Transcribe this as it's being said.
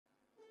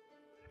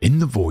In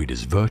the void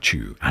is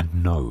virtue and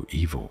no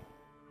evil.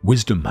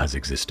 Wisdom has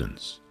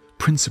existence.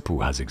 Principle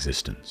has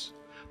existence.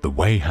 The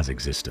way has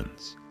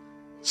existence.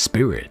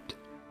 Spirit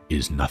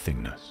is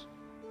nothingness.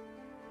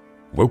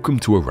 Welcome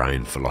to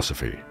Orion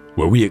Philosophy,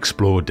 where we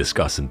explore,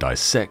 discuss, and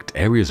dissect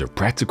areas of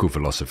practical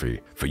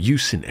philosophy for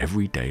use in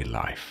everyday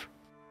life.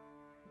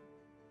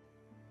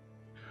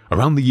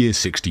 Around the year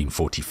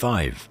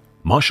 1645,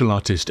 martial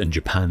artist and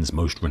Japan's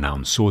most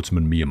renowned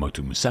swordsman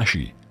Miyamoto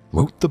Musashi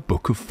wrote the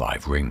Book of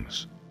Five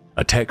Rings,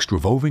 a text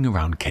revolving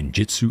around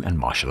kenjutsu and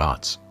martial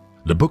arts.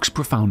 The book's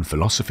profound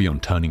philosophy on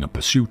turning a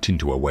pursuit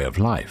into a way of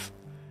life,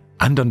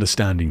 and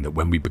understanding that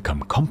when we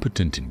become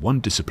competent in one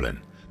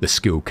discipline, the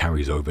skill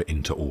carries over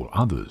into all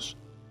others,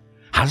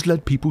 has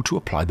led people to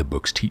apply the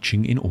book's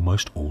teaching in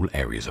almost all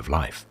areas of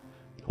life,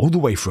 all the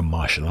way from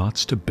martial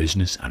arts to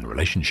business and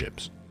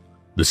relationships.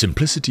 The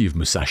simplicity of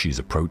Musashi's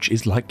approach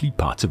is likely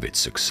part of its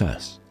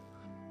success.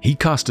 He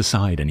cast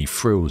aside any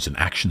frills and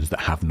actions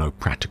that have no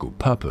practical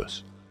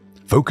purpose,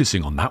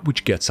 focusing on that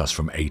which gets us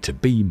from A to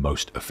B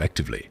most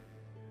effectively.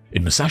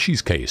 In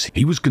Musashi's case,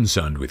 he was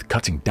concerned with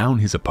cutting down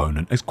his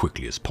opponent as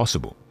quickly as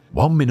possible,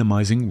 while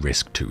minimizing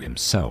risk to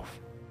himself.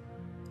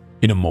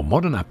 In a more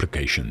modern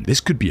application, this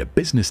could be a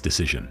business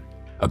decision,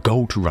 a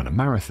goal to run a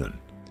marathon,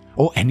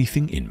 or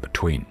anything in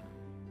between.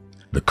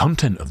 The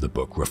content of the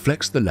book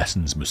reflects the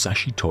lessons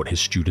Musashi taught his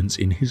students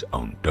in his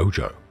own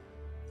dojo.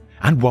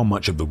 And while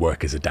much of the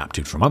work is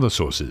adapted from other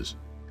sources,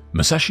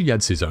 Musashi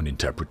adds his own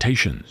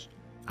interpretations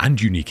and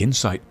unique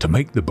insight to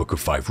make the Book of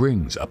Five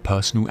Rings a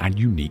personal and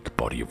unique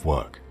body of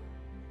work.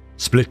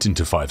 Split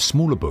into 5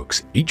 smaller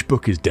books, each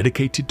book is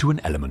dedicated to an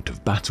element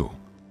of battle,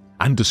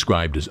 and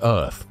described as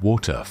Earth,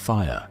 Water,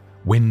 Fire,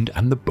 Wind,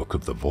 and the Book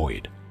of the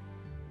Void.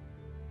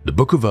 The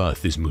Book of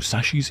Earth is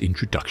Musashi's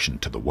introduction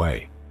to the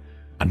way,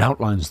 and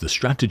outlines the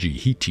strategy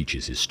he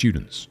teaches his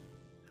students.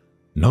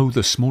 Know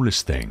the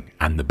smallest thing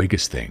and the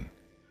biggest thing,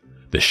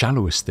 the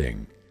shallowest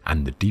thing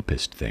and the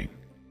deepest thing,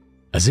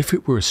 as if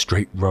it were a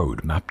straight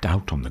road mapped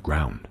out on the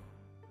ground.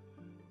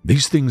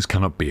 These things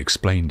cannot be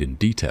explained in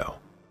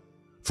detail.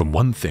 From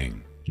one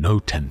thing, know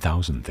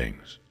 10,000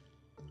 things.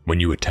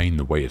 When you attain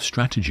the way of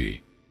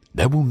strategy,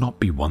 there will not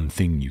be one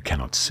thing you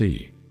cannot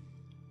see.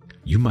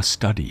 You must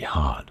study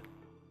hard.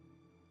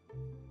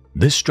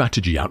 This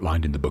strategy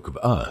outlined in the Book of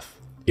Earth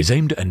is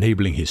aimed at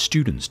enabling his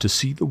students to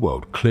see the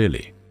world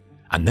clearly,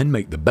 and then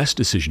make the best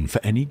decision for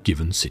any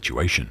given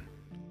situation.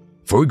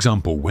 For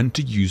example, when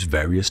to use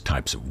various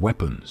types of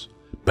weapons,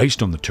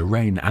 based on the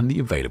terrain and the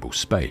available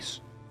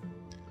space.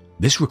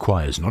 This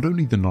requires not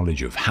only the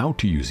knowledge of how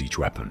to use each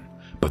weapon,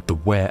 but the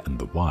where and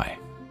the why.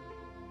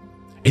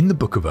 In the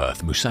Book of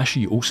Earth,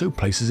 Musashi also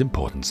places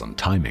importance on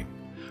timing,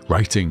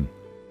 writing,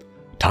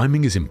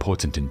 "Timing is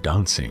important in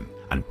dancing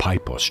and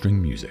pipe or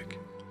string music,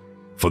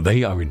 for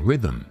they are in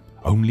rhythm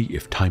only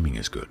if timing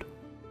is good.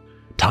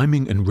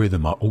 Timing and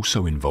rhythm are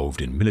also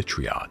involved in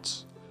military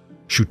arts,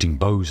 shooting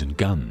bows and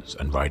guns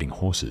and riding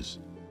horses.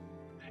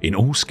 In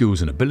all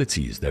skills and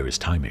abilities there is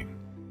timing.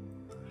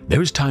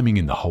 There is timing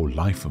in the whole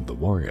life of the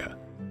warrior,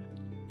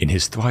 in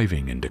his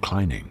thriving and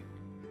declining,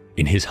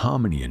 in his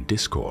harmony and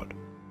discord.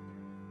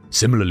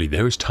 Similarly,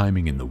 there is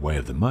timing in the way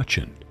of the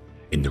merchant,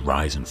 in the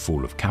rise and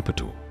fall of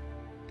capital.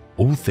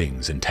 All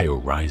things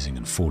entail rising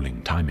and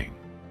falling timing.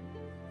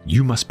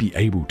 You must be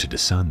able to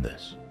discern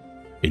this.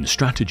 In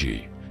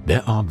strategy,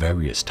 there are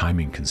various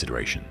timing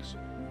considerations.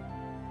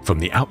 From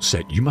the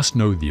outset, you must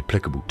know the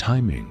applicable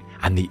timing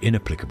and the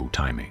inapplicable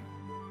timing.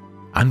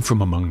 And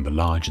from among the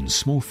large and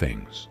small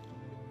things,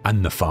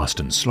 and the fast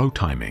and slow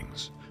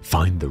timings,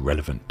 find the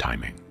relevant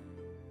timing.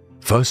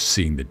 First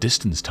seeing the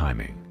distance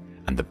timing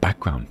and the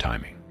background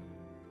timing.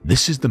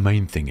 This is the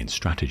main thing in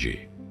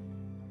strategy.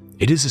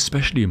 It is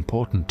especially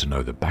important to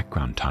know the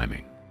background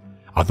timing,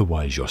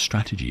 otherwise your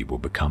strategy will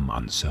become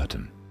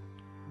uncertain.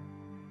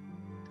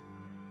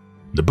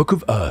 The Book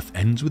of Earth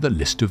ends with a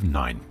list of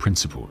 9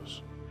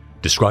 principles,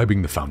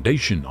 describing the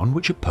foundation on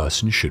which a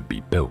person should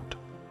be built,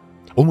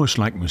 almost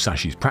like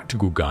Musashi's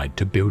practical guide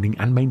to building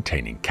and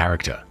maintaining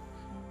character.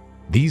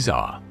 These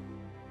are: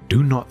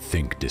 do not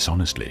think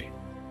dishonestly.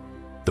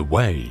 The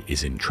way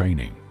is in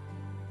training.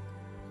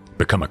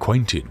 Become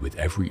acquainted with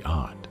every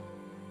art.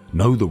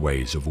 Know the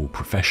ways of all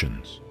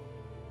professions.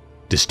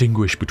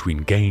 Distinguish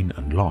between gain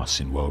and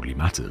loss in worldly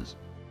matters.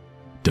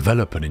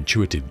 Develop an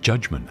intuitive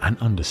judgment and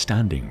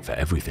understanding for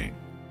everything.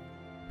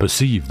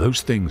 Perceive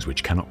those things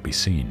which cannot be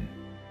seen.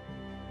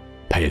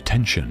 Pay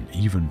attention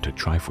even to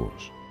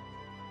trifles.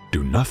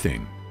 Do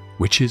nothing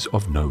which is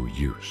of no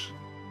use.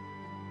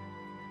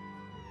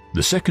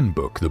 The second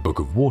book, the Book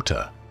of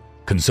Water,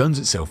 concerns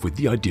itself with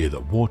the idea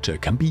that water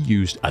can be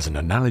used as an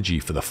analogy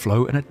for the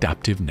flow and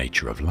adaptive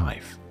nature of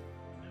life.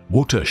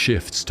 Water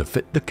shifts to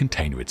fit the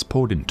container it's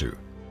poured into,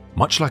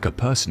 much like a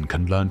person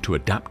can learn to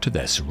adapt to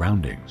their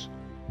surroundings,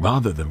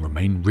 rather than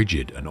remain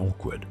rigid and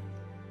awkward,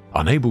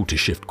 unable to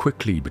shift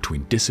quickly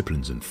between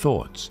disciplines and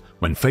thoughts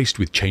when faced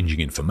with changing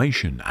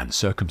information and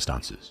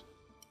circumstances.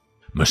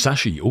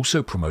 Musashi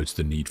also promotes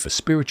the need for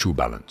spiritual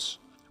balance,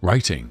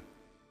 writing,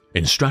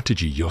 "In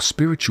strategy, your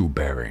spiritual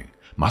bearing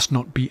must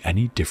not be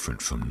any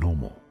different from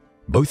normal.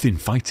 Both in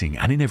fighting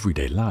and in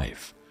everyday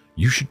life,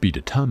 you should be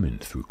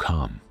determined through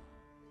calm.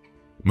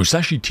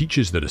 Musashi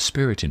teaches that a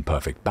spirit in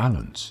perfect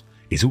balance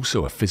is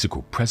also a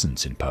physical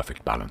presence in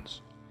perfect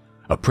balance,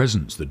 a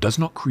presence that does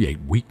not create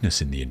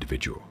weakness in the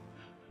individual,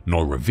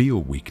 nor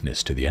reveal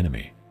weakness to the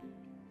enemy.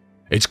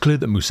 It's clear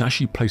that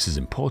Musashi places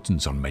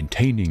importance on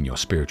maintaining your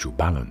spiritual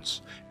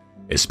balance,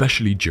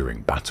 especially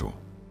during battle.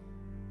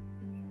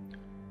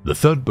 The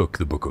third book,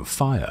 the Book of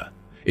Fire,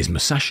 is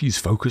Musashi's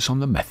focus on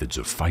the methods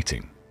of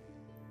fighting.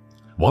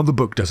 While the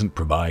book doesn't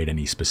provide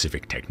any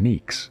specific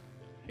techniques,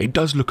 it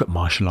does look at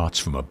martial arts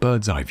from a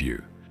bird's eye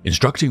view,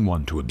 instructing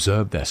one to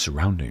observe their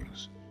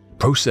surroundings,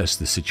 process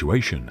the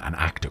situation, and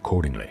act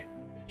accordingly.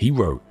 He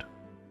wrote,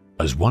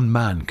 "As one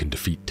man can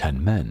defeat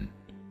 10 men,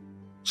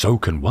 so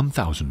can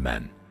 1,000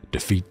 men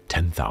defeat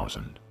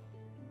 10,000.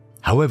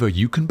 However,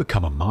 you can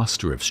become a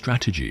master of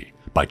strategy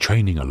by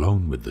training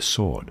alone with the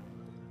sword,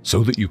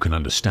 so that you can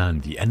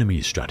understand the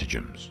enemy's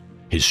stratagems,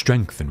 his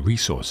strength and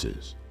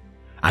resources,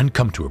 and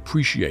come to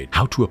appreciate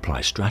how to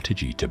apply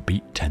strategy to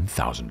beat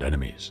 10,000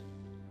 enemies."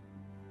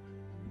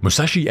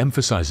 Musashi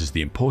emphasizes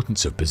the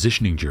importance of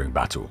positioning during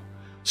battle,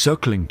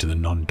 circling to the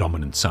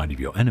non-dominant side of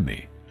your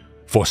enemy,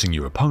 forcing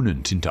your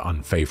opponent into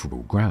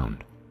unfavorable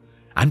ground,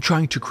 and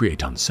trying to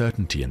create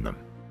uncertainty in them.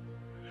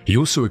 He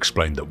also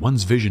explained that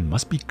one's vision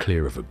must be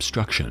clear of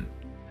obstruction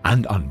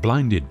and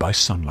unblinded by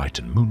sunlight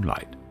and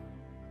moonlight,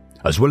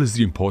 as well as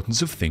the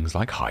importance of things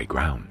like high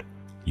ground.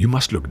 You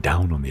must look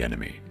down on the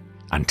enemy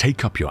and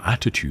take up your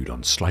attitude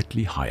on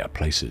slightly higher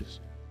places.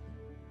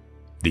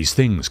 These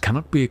things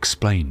cannot be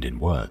explained in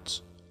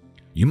words.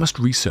 You must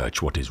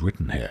research what is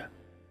written here.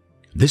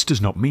 This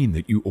does not mean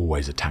that you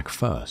always attack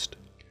first,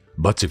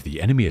 but if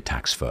the enemy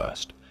attacks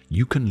first,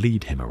 you can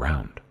lead him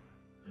around.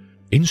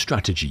 In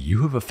strategy,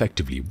 you have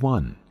effectively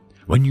won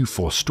when you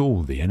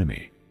forestall the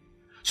enemy,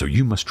 so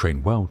you must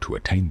train well to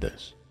attain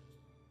this.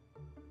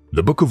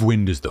 The Book of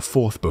Wind is the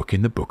fourth book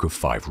in the Book of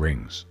 5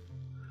 Rings.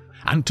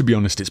 And to be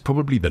honest, it's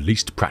probably the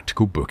least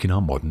practical book in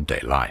our modern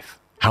day life.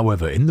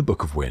 However, in the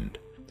Book of Wind,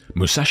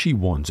 Musashi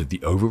warns of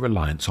the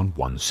over-reliance on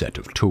one set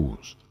of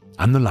tools,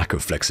 and the lack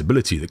of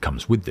flexibility that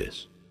comes with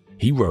this.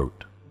 He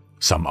wrote,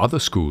 "Some other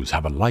schools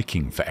have a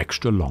liking for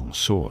extra long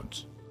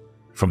swords.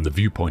 From the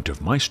viewpoint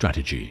of my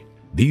strategy,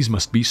 these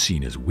must be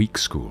seen as weak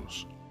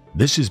schools.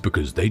 This is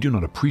because they do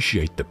not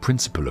appreciate the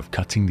principle of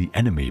cutting the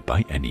enemy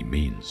by any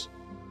means."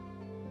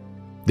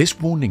 This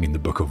warning in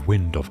the Book of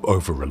Wind of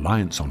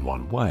over-reliance on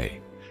one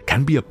way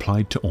can be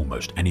applied to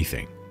almost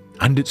anything,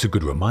 and it's a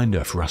good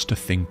reminder for us to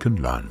think and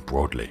learn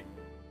broadly.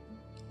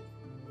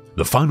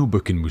 The final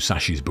book in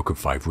Musashi's Book of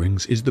 5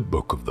 Rings is the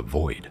Book of the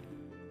Void.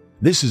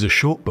 This is a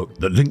short book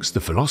that links the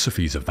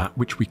philosophies of that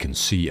which we can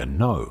see and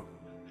know,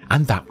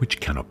 and that which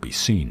cannot be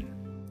seen.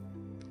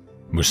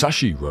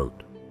 Musashi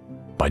wrote,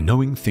 "By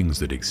knowing things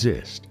that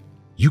exist,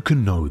 you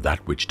can know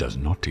that which does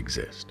not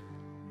exist."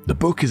 The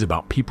book is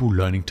about people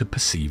learning to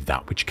perceive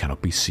that which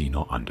cannot be seen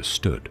or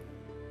understood.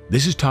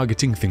 This is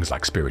targeting things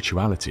like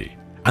spirituality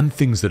and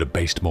things that are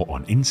based more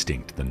on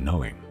instinct than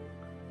knowing.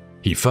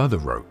 He further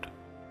wrote,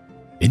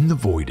 "In the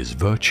void is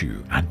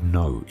virtue and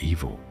no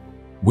evil.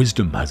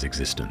 Wisdom has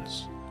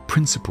existence,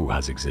 principle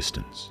has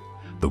existence,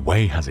 the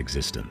way has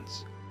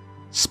existence.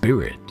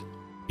 Spirit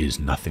is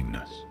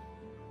nothingness."